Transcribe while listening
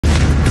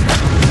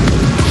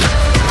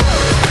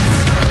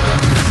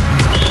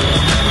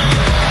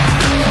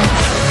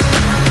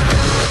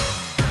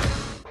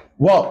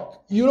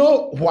Well, you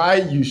know why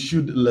you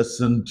should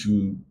listen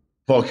to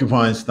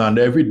Porcupine Stand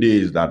every day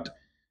is that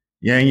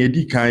you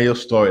di kind of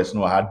stories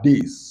no had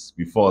days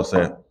before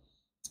say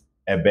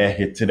ebe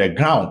hit the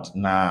ground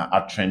na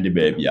a trendy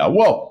baby.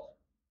 Well,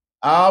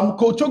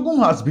 Coach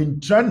Ogum has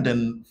been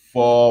trending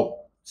for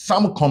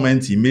some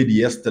comments he made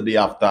yesterday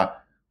after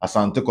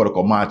Asante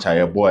Kotoko match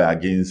a boy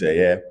against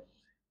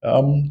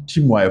team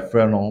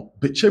friend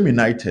Bechem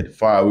United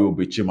far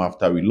away Bechem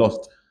after we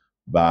lost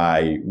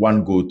by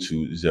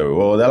 1-0.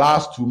 Well, the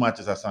last two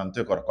matches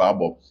Asante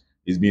Kotoko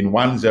it's been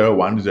 1-0,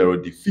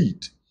 1-0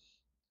 defeat.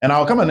 And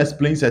I'll come and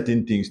explain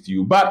certain things to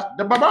you. But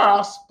the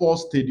Barbara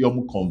Sports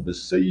Stadium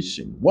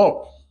conversation.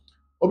 Well,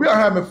 Obi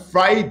have a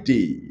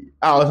Friday.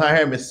 I was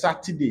have a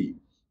Saturday.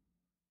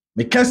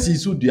 Me can see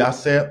so dia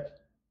say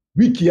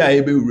week here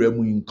ebe uremu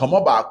in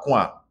come back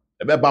one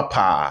ebe ba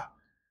pa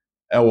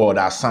the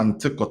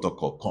Asante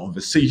Kotoko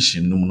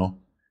conversation no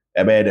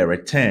ebe the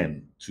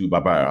return to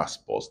Barbara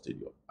Sports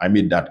Stadium. I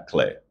made that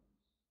clear.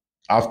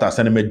 After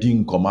sending me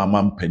din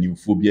command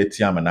penimfo bi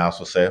etiam and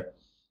also say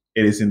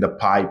it is in the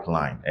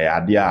pipeline.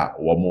 There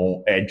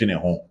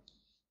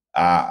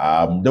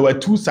were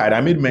two sides.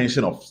 I made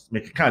mention of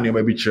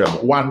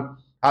one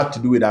had to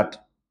do with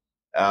that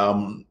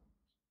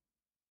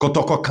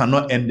Kotoko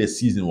cannot end the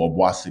season with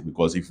Boise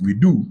because if we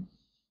do,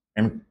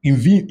 and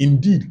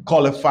indeed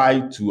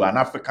qualify to an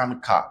African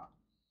Cup,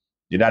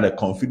 either the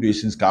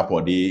Confederations Cup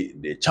or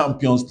the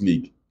Champions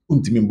League,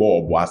 and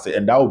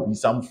that would be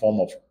some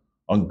form of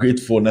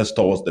ungratefulness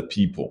towards the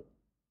people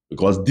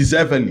because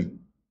deservedly.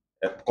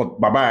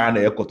 Baba and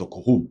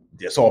Kotoko home.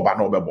 They saw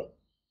Banobebo.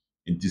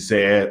 It is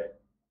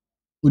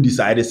who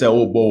decided say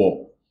oh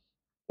bo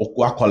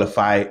okwa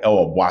qualify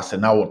or boase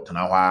na what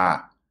na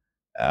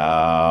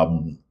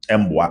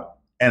emboa.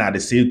 And at the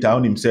same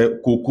time him say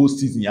Cocoa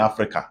season in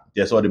Africa.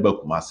 They saw the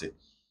Kumasi.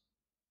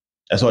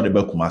 That's all the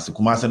Kumasi.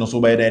 Kumasi no so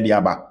by the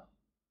Diaba.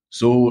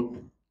 So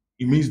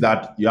it means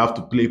that you have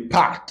to play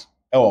part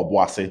or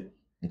boase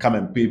and come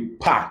and play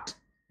part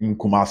in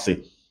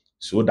Kumasi.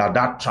 So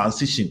that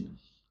transition.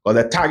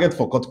 Because the target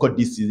for Kotoko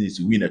this season is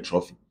to win a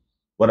trophy.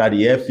 Whether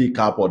the FA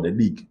Cup or the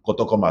league,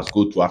 Kotoko must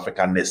go to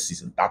Africa next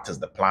season. That is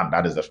the plan.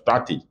 That is the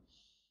strategy.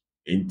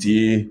 But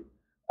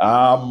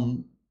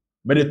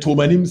the two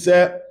men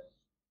say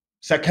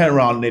second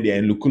round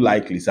they look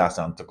likely say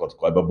Asante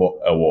Kotoko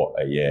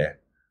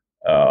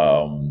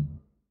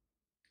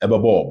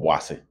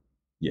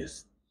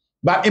yes.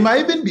 But it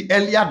might even be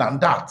earlier than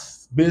that,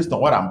 based on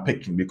what I'm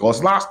picking,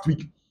 because last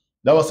week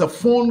there was a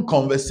phone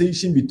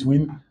conversation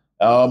between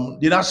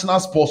the National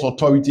Sports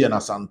Authority and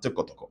Asante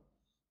Kotoko.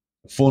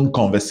 Phone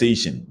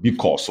conversation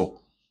because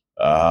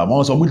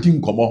also meeting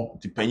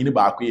depending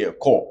back a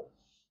call.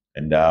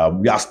 And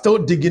we are still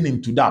digging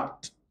into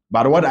that.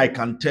 But what I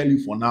can tell you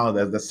for now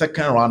that the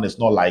second round is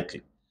not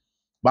likely.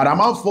 But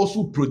I'm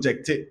also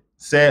projected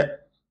say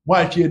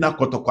why na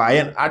Kotoko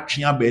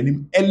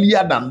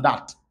earlier than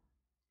that.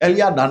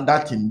 Earlier than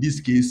that in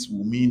this case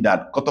will mean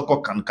that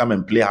Kotoko can come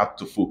and play hard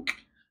to folk.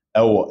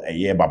 Or a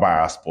year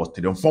Barbara Sports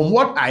Stadium. From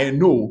what I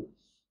know,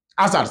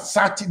 as at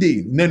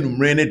Saturday,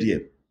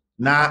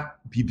 na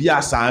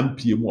BBA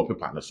SAMPA more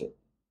paper so.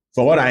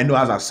 From what I know,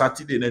 as at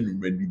Saturday,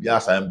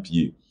 BBA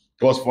SAMPA.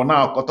 Because for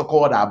now,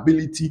 Kotoko had the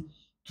ability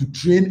to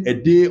train a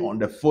day on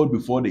the field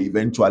before they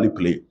eventually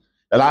play.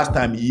 The last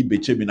time he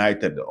Bechem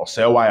United or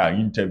Sewaya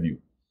interview.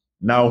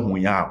 Now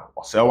we are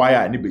or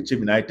Sewaya and Bechem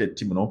United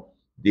team,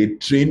 they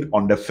train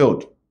on the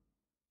field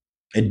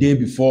a day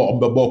before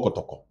Ombebo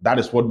Kotoko. That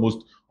is what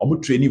most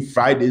training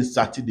Friday,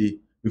 Saturday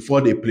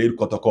before they played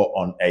Kotoko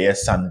on a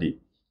Sunday.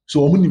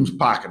 So Omunim's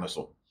park and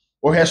so.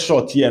 Or has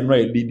short here and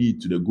right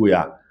lead to the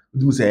Goya.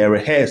 We say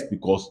rehearsed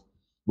because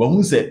when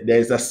we say there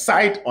is a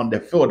site on the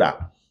field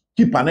that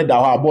keep an edge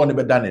born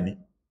never done any.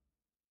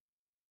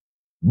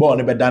 Born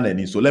never done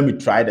any. So let me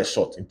try the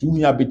shot. Into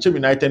we have Bechem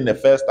United in the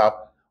first half.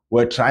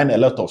 We're trying a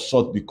lot of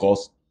shots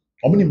because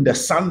the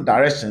sun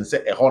direction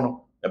say a honor.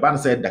 The band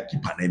said that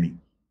keep an any.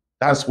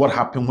 That's what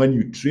happens when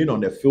you train on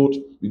the field.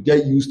 You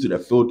get used to the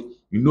field.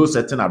 You know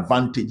certain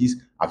advantages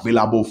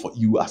available for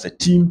you as a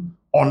team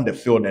on the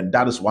field, and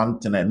that is one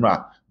thing I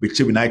know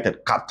Bechem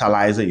United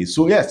capitalizing.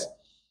 So yes,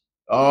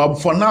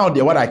 for now,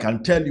 what I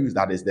can tell you is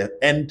that it's the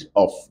end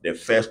of the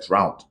first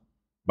round.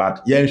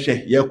 But this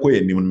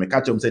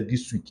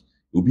week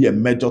will be a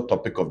major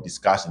topic of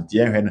discussion.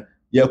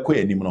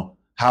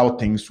 How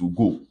things will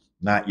go.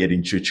 Now,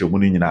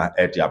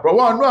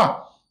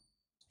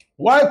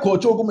 why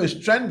Coach Ogum is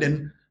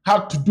trending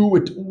had to do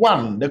with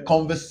one, the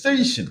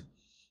conversation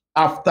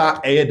after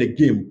the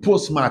game,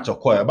 post-match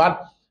occurred.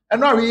 But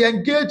and now we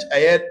engage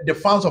the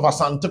fans of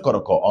Asante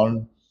Kotoko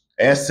on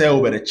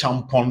SL with the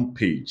champion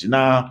page.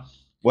 Now,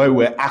 where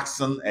we're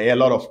asking a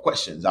lot of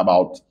questions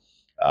about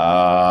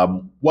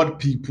what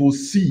people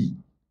see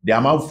the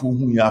amount for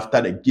whom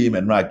after the game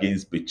and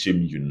against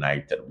Bechem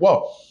United.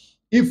 Well,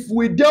 if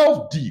we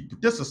delve deep,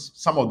 this is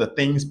some of the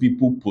things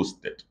people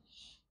posted.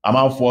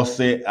 Amount for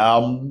say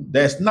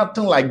there's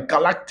nothing like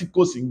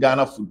Galacticos in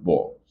Ghana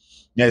football.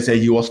 Yes,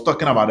 he was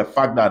talking about the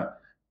fact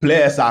that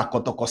players are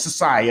Kotoko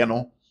Sisa,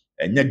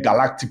 and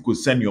Galactico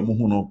send your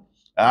muhuno.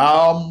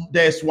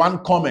 There's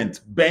one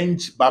comment,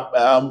 bench, but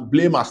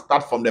blame must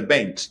start from the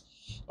bench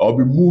or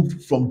be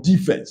moved from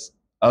defense.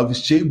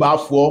 Sheba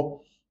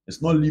for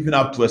it's not living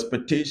up to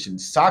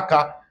expectations.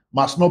 Saka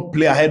must not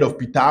play ahead of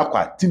Peter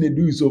Aqua.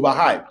 Tinedu is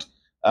overhyped.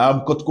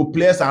 Kotoko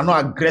players are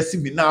not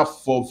aggressive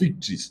enough for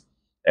victories.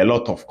 A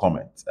lot of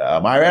comments.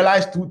 I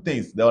realized two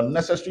things. The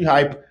unnecessary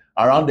hype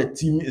around the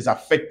team is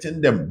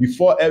affecting them.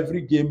 Before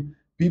every game,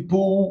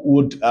 people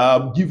would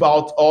give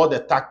out all the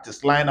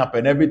tactics, lineup,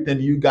 and everything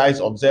you guys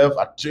observe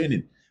at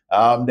training.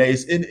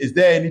 Is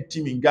there any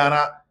team in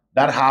Ghana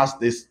that has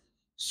this?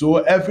 So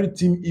every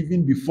team,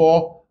 even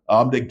before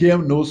the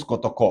game, knows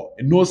Kotoko.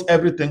 It knows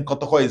everything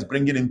Kotoko is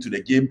bringing into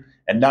the game,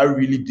 and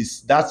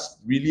that's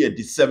really a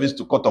disservice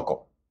to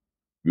Kotoko.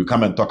 We'll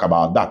come and talk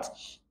about that.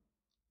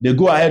 They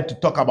go ahead to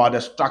talk about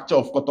the structure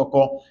of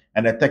Kotoko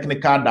and the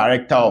technical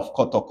director of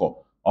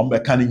Kotoko.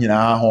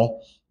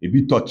 We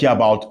be talking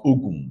about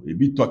Ogum. We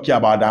be talking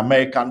about the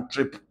American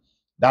trip.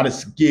 That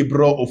is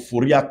Gabriel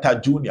Ofuriata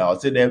Jr. I'll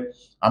say the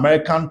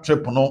American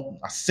trip, no,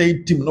 I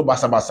say team, no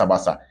basa basa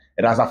basa.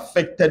 It has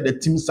affected the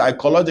team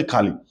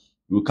psychologically.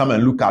 We'll come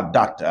and look at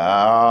that.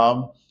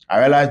 I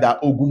realized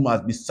that Ogum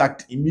must be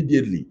sacked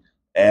immediately.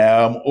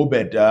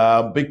 Obed,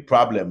 big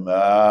problem.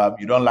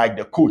 You don't like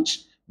the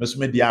coach. Miss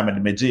Mediam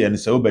and Meji and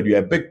say, Obed, you're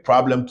a big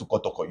problem to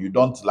Kotoko. You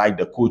don't like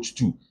the coach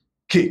too.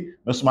 Okay,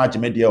 Miss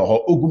Media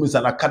or Ogum is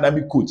an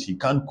academic coach. He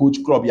can't coach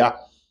Krobia.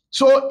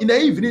 So in the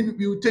evening,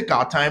 we'll take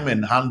our time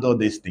and handle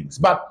these things.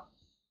 But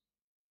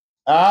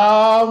we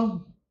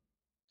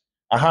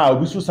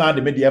should sound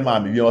the media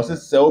man. We also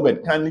say,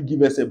 Obed, kindly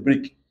give us a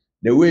break.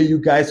 The way you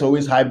guys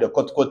always hype the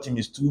Kotoko team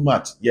is too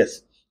much.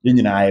 Yes. Win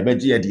the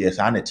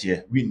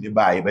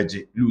buy,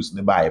 lose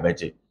the buy,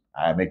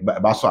 I make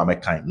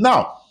kind.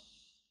 Now,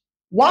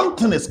 one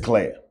thing is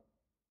clear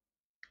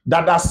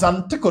that the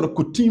Asante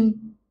Kotoko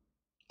team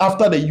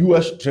after the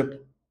US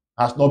trip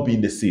has not been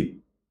the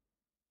same.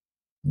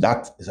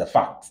 That is a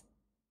fact.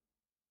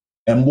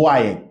 And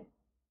why?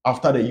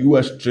 After the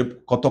US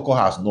trip, Kotoko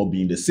has not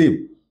been the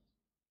same.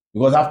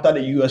 Because after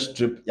the US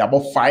trip, you have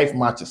about 5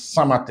 matches,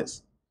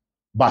 Samates,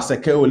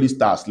 Basekeo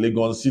Stars,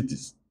 Legon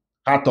Cities,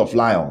 Heart of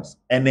Lions,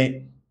 and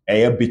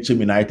Bichim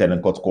United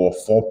and Kotoko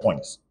 4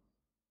 points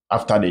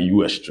after the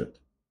US trip.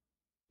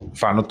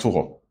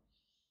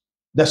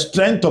 The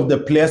strength of the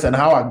players and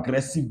how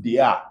aggressive they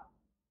are.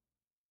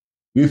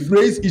 We've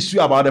raised issue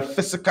about the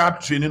physical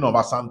training of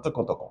Asante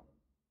Kotoko.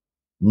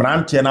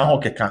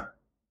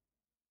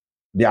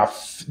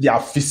 Their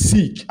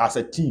physique as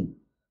a team.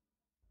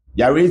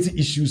 They are raising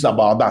issues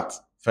about that.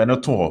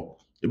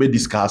 We'll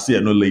discuss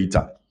it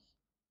later.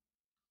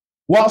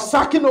 While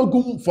sacking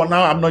Ogum, for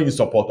now, I'm not in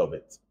support of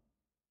it.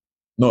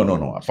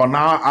 No. For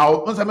now,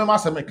 I'll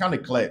kind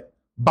of clear.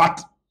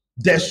 But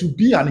there should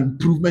be an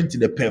improvement in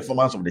the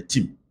performance of the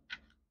team.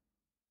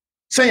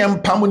 Say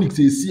I'm Pamonik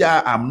says,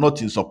 yeah, I'm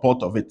not in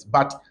support of it.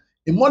 But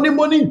in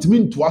money, it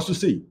means to also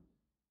say.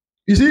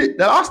 You see,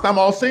 the last time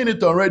I was saying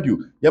it on radio,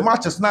 your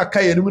match is not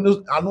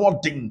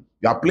thing.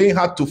 We are playing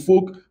hard to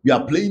folk, we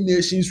are playing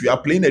nations, we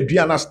are playing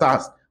Adriana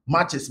Stars.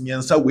 Matches me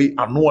and say we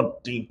are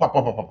not thing.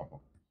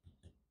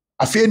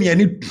 I feel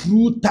any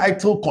true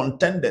title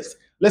contenders.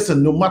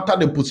 Listen, no matter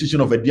the position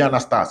of Adriana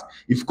Stars,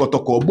 if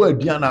Kotoko or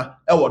Adriana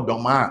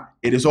Doma,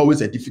 it is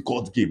always a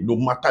difficult game, no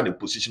matter the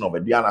position of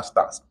Adriana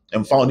Stars.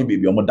 And found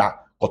baby Omoda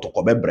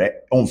Kotoko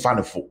Bebre on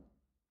Fanifo.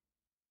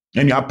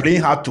 And you are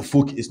playing hard to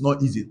folk, it's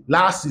not easy.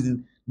 Last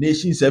season,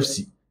 Nations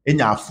FC, and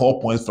you have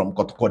 4 points from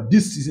Kotoko.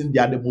 This season, they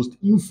are the most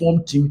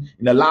informed team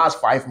in the last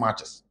 5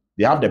 matches.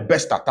 They have the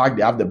best attack,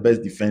 they have the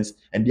best defense,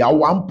 and they are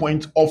 1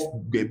 point off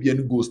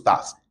Gabian Go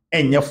Stars.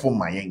 And you're for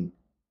my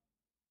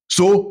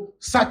So,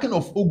 sacking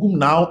of Ogum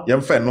now,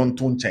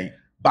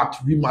 but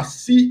we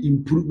must see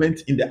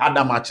improvement in the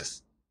other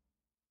matches.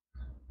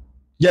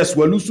 Yes,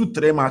 we'll lose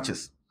 3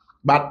 matches.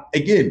 But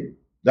again,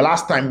 the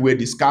last time we were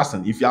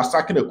discussing, if you are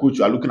sacking a coach,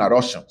 you are looking at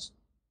options.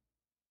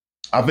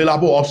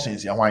 Available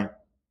options, yeah, why?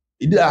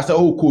 It is a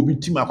Kobe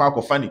team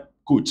funny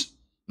coach.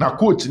 Now,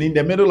 coach in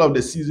the middle of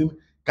the season,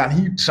 can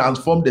he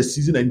transform the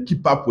season and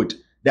keep up with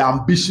the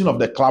ambition of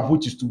the club,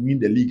 which is to win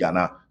the league?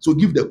 So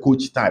give the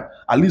coach time,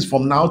 at least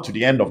from now to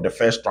the end of the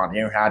first round.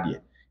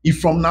 If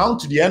from now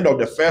to the end of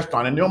the first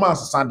round, and your man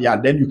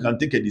then you can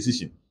take a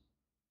decision.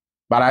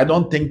 But I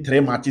don't think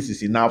 3 matches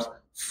is enough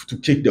to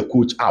kick the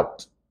coach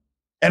out.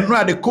 And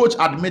now the coach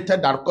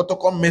admitted that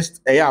Kotoko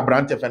missed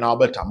Brantef and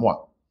Albert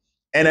Amoa.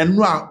 And then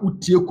now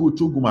Utie Coach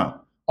Oguma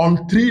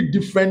on 3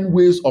 different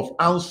ways of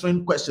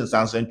answering questions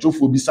and Central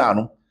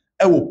Fobisano.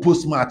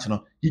 Post-match,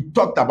 he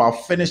talked about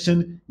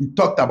finishing, he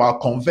talked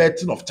about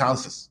converting of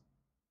chances.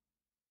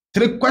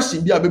 3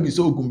 questions be baby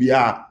so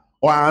gumbia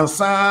or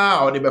answer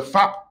or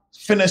the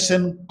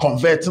finishing,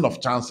 converting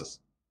of chances.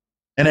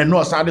 And then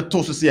no side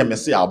to see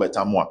MSC Albert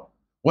Amoa.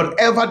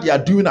 Whatever they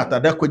are doing at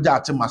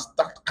the must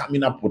start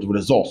coming up with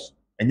results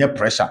and your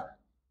pressure.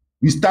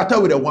 We started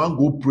with a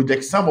 1-goal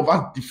project. Some of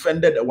us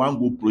defended a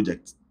 1-goal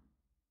project.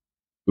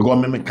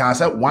 Because we can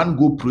say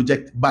 1-goal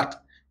project,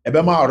 but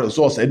Ebema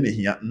results in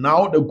here.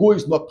 Now the goal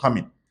is not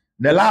coming.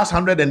 the last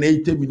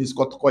 180 minutes,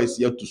 Kotoko is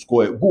yet to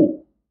score a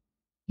goal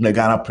in the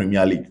Ghana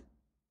Premier League.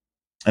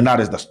 And that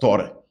is the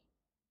story.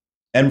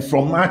 And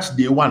from match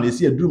day 1, they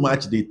see a do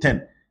match day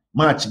 10.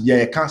 Match,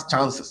 yeah, cast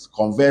chances,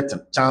 converting,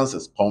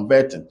 chances,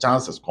 converting,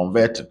 chances,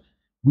 converting.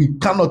 We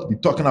cannot be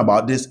talking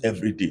about this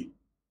every day.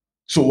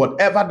 So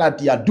whatever that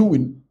they are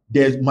doing,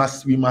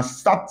 we must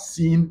start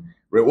seeing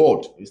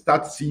reward. We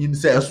start seeing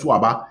say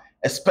Swaba,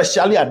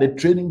 especially at the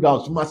training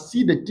grounds. You must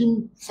see the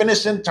team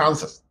finishing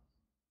chances.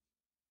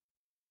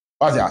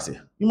 As I say,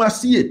 you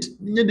must see it.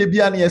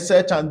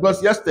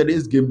 Because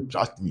yesterday's game,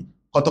 trust me,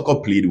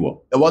 Kotoko played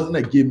well. It wasn't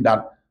a game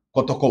that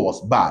Kotoko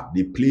was bad.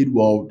 They played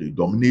well, they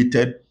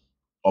dominated.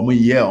 But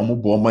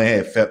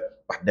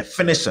the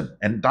finishing,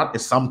 and that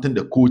is something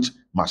the coach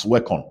must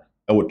work on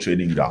our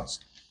training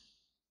grounds.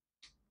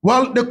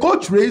 Well, the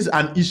coach raised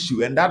an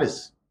issue, and that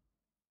is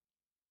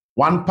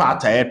one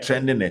part I had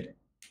trending it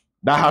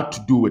that had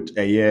to do with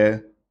a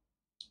year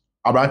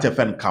Abrante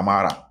Fen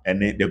Kamara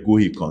and the goal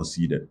he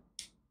conceded.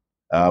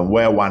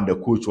 Where one the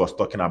coach was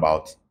talking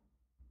about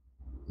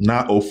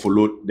now or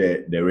follow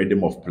the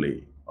rhythm of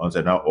play. On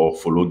now or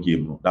follow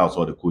game. That's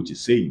what the coach is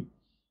saying.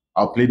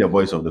 I'll play the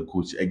voice of the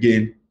coach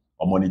again.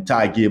 On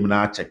monitor game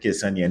now, check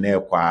it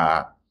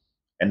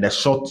and the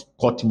shot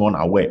caught him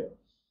unaware.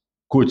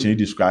 Coach is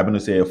describing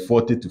say a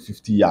 40 to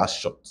 50 yard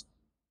shot.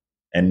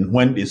 And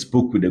when they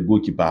spoke with the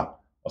goalkeeper,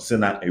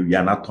 we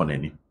are not on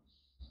any.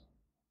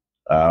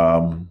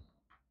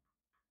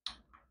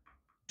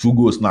 2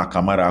 goals now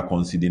Kamara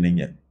considering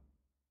it.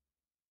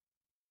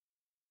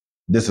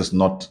 This is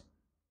not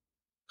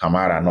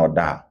Kamara, not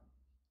that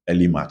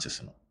early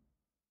matches.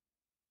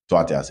 So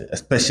what I say,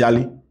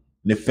 especially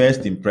the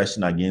first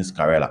impression against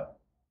Karela.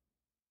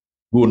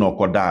 Go no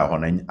Koda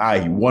on and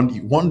he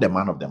won the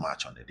man of the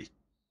match on the day.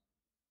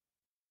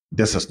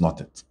 This is not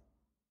it.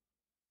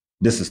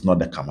 This is not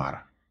the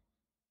Kamara.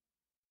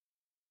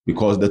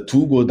 Because the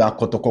 2 goals that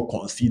Kotoko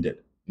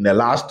conceded in the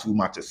last 2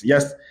 matches,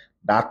 yes,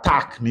 the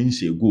attack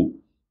means a goal,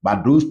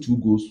 but those 2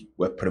 goals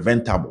were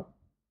preventable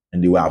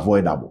and they were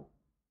avoidable.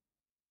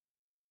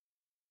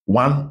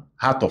 One,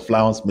 Heart of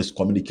Lions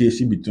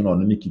miscommunication between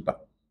Onuni keeper.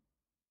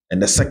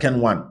 And the second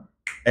one,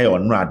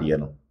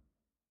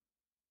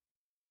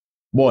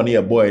 Born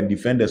here, boy, and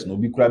defenders no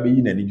be crabby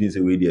in and even say,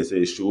 we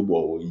say, show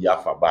ball,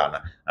 yafa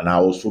bana, and I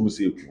also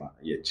say,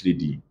 yeah,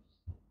 chili,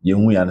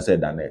 you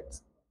answered that.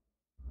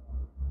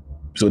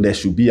 So there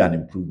should be an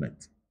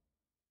improvement.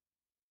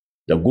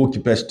 The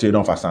goalkeepers train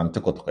off Asante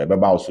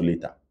Kotoko, also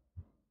later.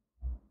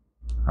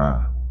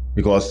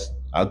 Because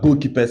our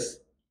goalkeepers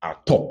are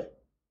top.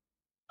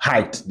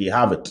 Height, they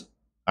have it.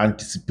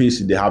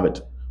 Anticipation, they have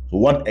it. So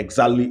what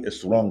exactly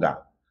is wronger?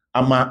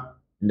 Ama,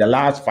 in the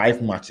last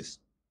 5 matches,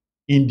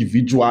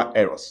 individual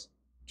errors.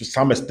 To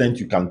some extent,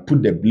 you can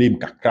put the blame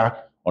kakra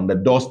on the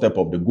doorstep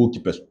of the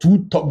goalkeepers.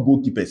 2 top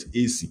goalkeepers,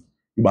 AC.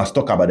 You must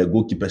talk about the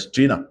goalkeepers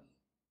trainer.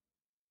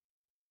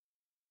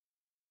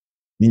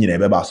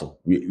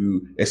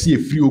 I see a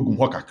few Ogum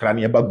kakra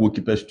ni eba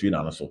goalkeepers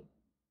trainer so.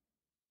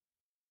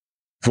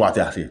 For what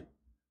I say.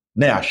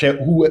 Now I share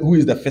who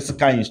is the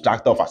physical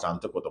instructor of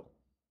Asante Kotoko.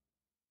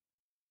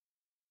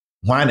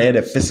 Why are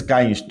the physical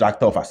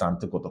instructor of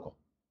Asante Kotoko?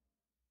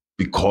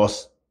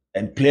 Because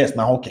and players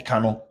now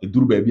kekano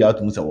eduru baby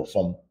out mu se wo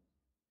form.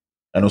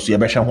 And also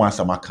yebehwe ho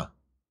asamaka.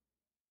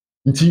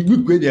 Nti we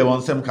kwe dey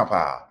won sem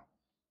kapa.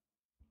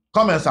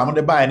 Comments am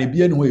de buy na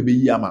bia ne ho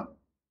ebeyi ama.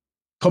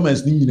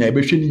 Comments ni nyina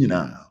ebehwe ni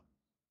nyina.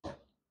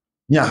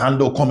 Nya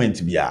handle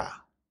comment bia.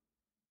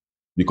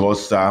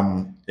 Because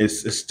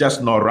it's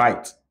just not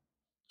right.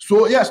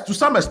 So yes, to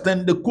some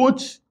extent, the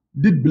coach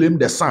did blame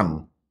the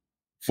son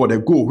for the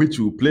goal, which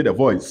will play the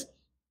voice.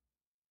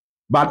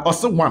 But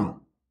also one,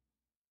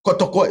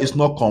 Kotoko is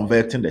not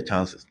converting the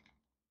chances.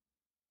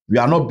 We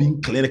are not being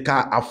clinical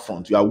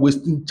upfront. We are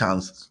wasting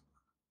chances.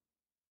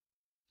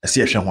 I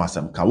see a shame one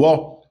some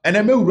well, and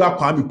I may wura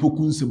Kwame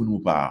Poku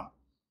nsemu.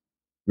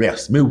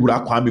 Yes, may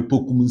wura Kwame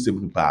Poku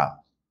nsemu.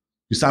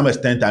 To some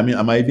extent, I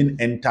might even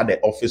enter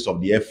the office of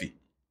the FA.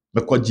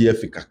 Because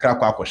GFA kakra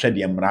kwa kwahwe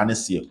de mrane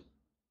sie.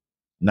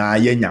 Na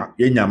yenya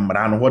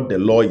mrane what the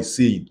law is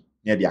saying.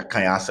 Near the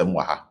akan asem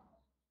wa ha.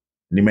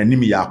 Ni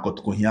manim ya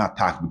Kotoko here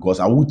attack because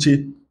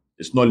Awuche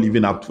is not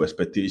living up to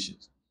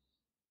expectations.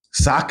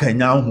 Saka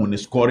nya hu ne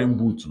scoring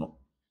boot no.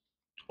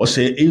 O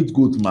say 8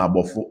 goals ma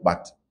bofo,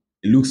 but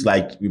it looks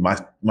like we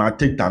might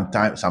take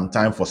some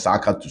time for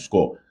Saka to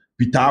score.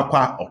 Peter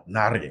Akwa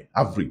ordinary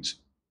average.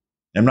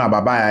 Emra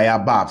baba ya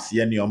Babs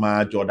ye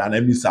nioma Jordan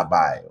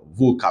Emisabai,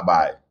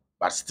 Vokabai,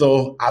 but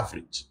still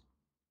average.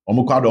 So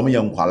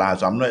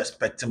I'm not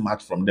expecting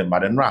much from them.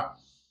 But then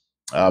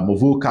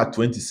Movoka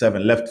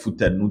 27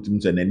 left-footed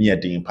nutum and near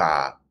ding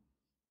pa.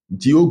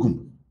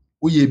 Ogum,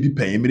 we be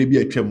paying maybe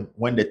a trim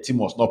when the team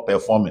was not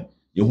performing.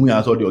 You who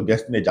answered your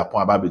guest in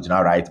Japan about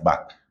right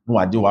back. No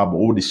idea about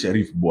all the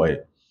sheriff boy.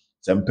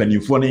 Some penny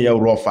phone year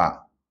rougher.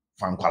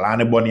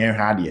 Fanqualane Bonnie and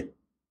Hardy.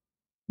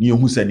 You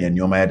who send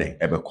your mad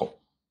ever call.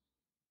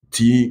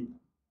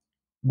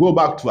 Go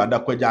back to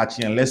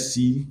Adakwajachi and let's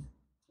see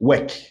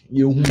work.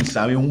 You who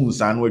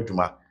san where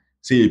juma.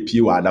 say a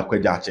P wa da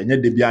kwaja che nye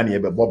de bia na ye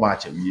be bo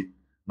match wi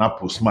na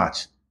post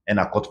match and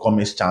a cut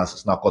comments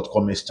chances na cut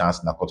comments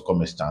chances na cut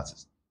comments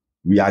chances.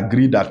 We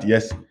agree that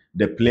yes,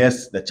 the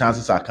players, the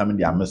chances are coming,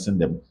 they are missing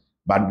them,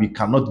 but we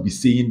cannot be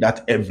saying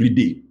that every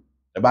day.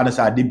 The bad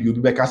side debut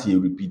because you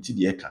repeat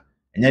the eka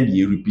and then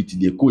you repeat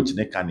the coach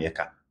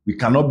eka. We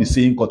cannot be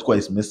saying Kotoko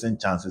is missing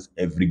chances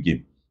every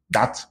game.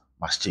 That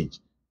must change.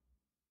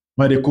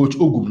 But the coach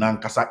Ogum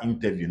Nankasa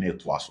interview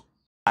net was.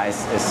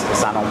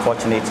 It's an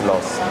unfortunate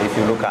loss if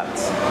you look at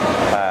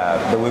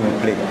the way we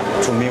played.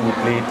 To me, we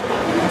played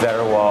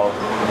very well.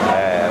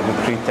 We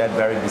created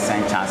very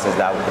decent chances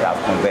that we could have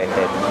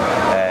converted,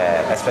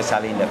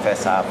 especially in the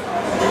first half.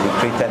 We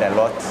created a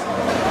lot.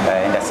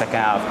 In the second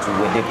half, too,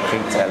 we did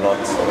create a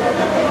lot.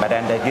 But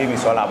then the game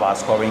is all about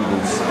scoring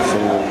goals. So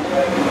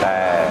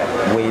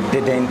we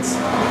didn't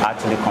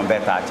actually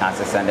convert our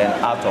chances. And then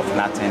out of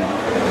nothing,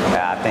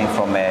 I think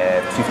from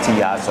 50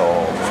 yards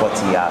or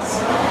 40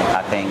 yards,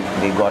 I think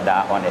they got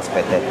that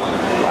unexpected.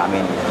 I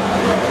mean,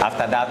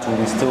 after that,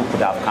 we still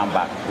could have come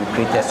back. We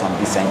created some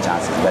decent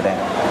chances, but then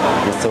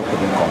we still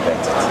couldn't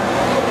convert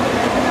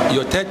it.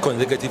 Your third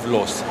consecutive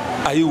loss,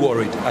 are you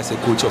worried as a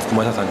coach of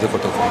Asante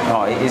Kotoko?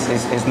 No,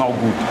 it's not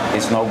good.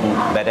 It's not good.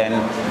 But then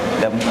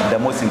the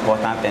most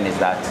important thing is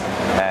that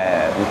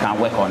we can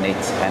work on it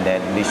and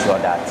then make sure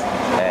that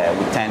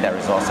we turn the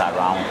results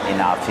around in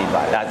our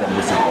favor. That's the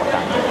most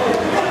important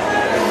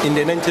thing. In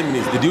the 90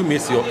 minutes, did you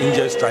miss your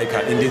injured striker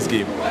in this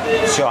game?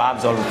 Sure,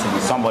 absolutely.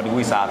 Somebody who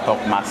is our top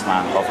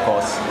marksman, of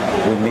course,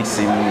 we miss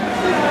him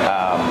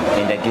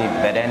in the game.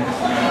 But then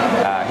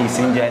he's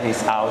injured,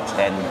 he's out,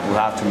 and we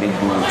have to make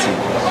do with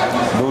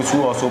him. Those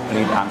who also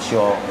played, I'm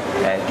sure,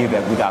 give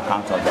a good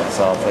account of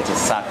themselves, which is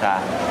Saka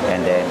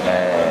and then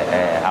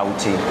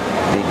Auchi.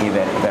 They give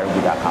a very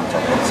good account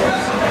of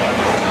themselves.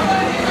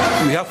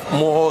 We have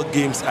more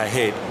games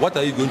ahead. What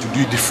are you going to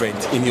do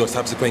different in your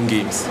subsequent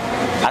games?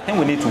 I think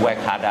we need to work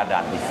harder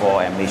than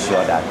before and make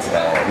sure that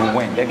we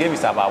win. The game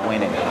is about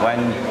winning.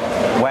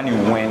 When you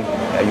win,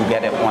 you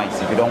get the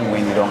points. If you don't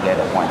win, you don't get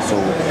the points. So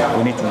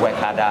we need to work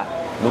harder,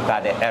 look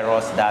at the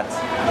errors that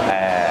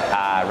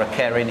are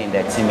recurring in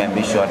the team and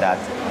make sure that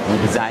we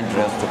design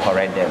drills to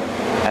correct them.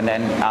 And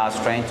then our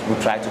strength, we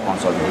try to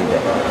consolidate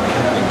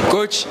them.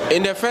 Coach,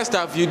 in the first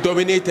half, you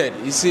dominated.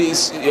 You see,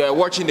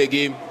 watching the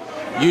game,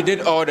 you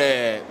did all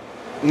the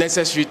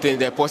necessary things,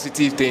 the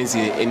positive things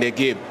in the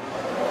game.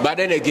 But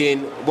then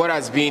again, what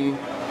has been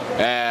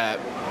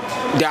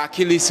the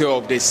Achilles heel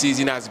of the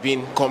season has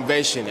been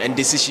conversion and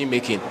decision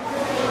making.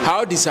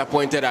 How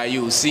disappointed are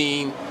you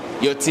seeing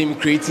your team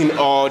creating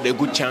all the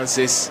good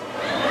chances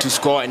to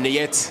score and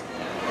yet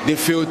they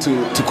fail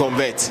to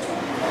convert?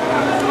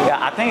 Yeah,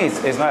 I think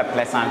it's not a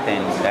pleasant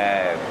thing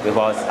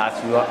because,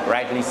 as you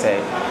rightly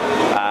said,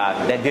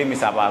 the game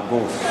is about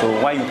goals.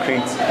 So when you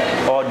create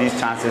all these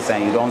chances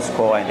and you don't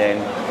score, and then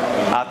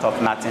out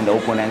of nothing the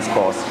opponent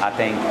scores, I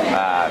think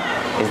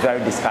it's very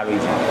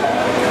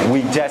discouraging.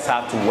 We just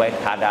have to work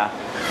harder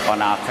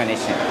on our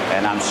finishing,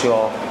 and I'm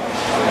sure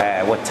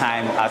with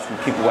time, as we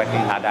keep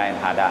working harder and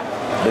harder,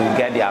 they will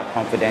get their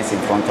confidence in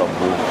front of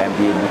goal and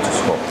be able to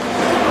score.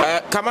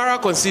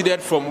 Kamara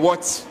conceded from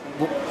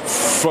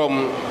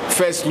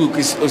first look,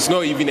 it's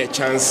not even a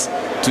chance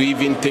to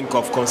even think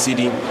of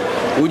conceding.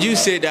 Would you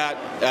say that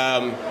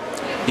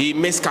he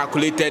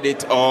miscalculated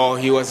it, or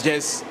he was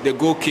just, the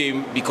goal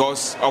came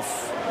because of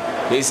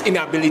his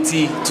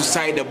inability to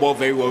side the ball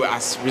very well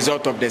as a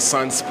result of the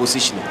Suns'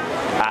 positioning?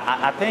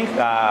 I think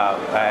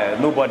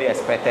nobody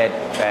expected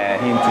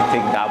him to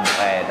take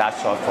that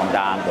shot from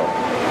that angle.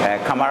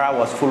 Kamara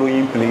was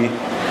following play,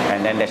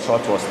 and then the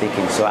shot was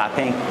taken. So I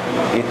think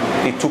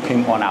it took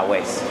him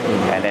unawares.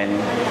 And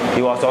then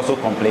he was also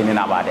complaining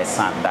about the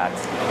sun, that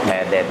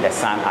the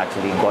sun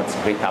actually got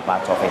greater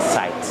part of his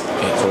sight,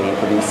 so he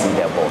couldn't see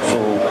the ball. So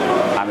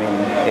I mean,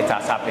 it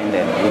has happened,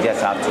 and we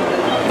just have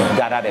to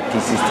gather the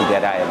pieces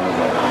together and move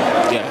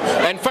on.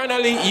 Yeah. And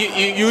finally,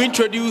 you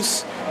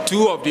introduce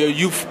two of the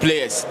youth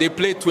players. They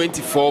played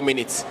 24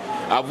 minutes,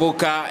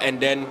 Avoka and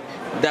then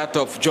that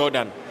of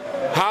Jordan.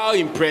 How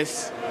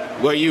impressed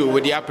were you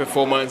with their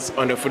performance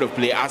on the field of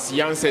play as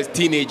youngsters,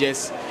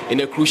 teenagers, in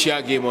a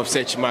crucial game of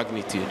such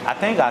magnitude? I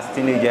think as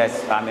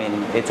teenagers, I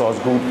mean, it was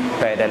good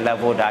at the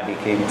level that they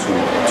came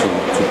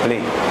to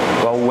play.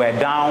 But we were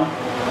down,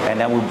 and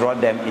then we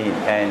brought them in,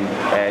 and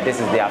this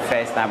is their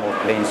first time of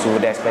playing, so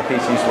the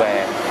expectations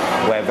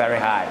were very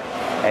high.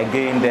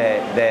 Again,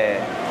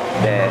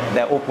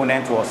 the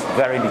opponent was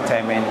very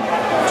determined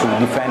to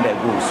defend the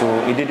goal, so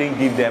it didn't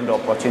give them the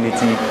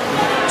opportunity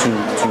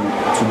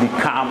to be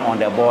calm on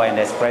the ball and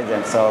express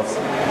themselves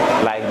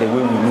like the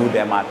way we knew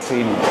them at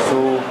training.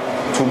 So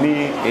to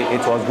me,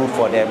 it was good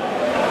for them,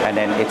 and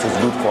then it is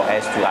good for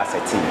us too as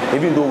a team.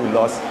 Even though we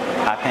lost,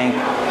 I think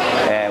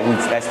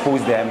we've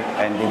exposed them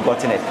and they've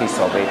gotten a piece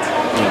of it.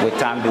 With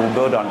time, they will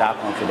build on that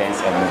confidence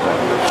and move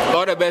on.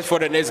 All the best for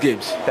the next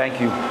games.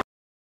 Thank you.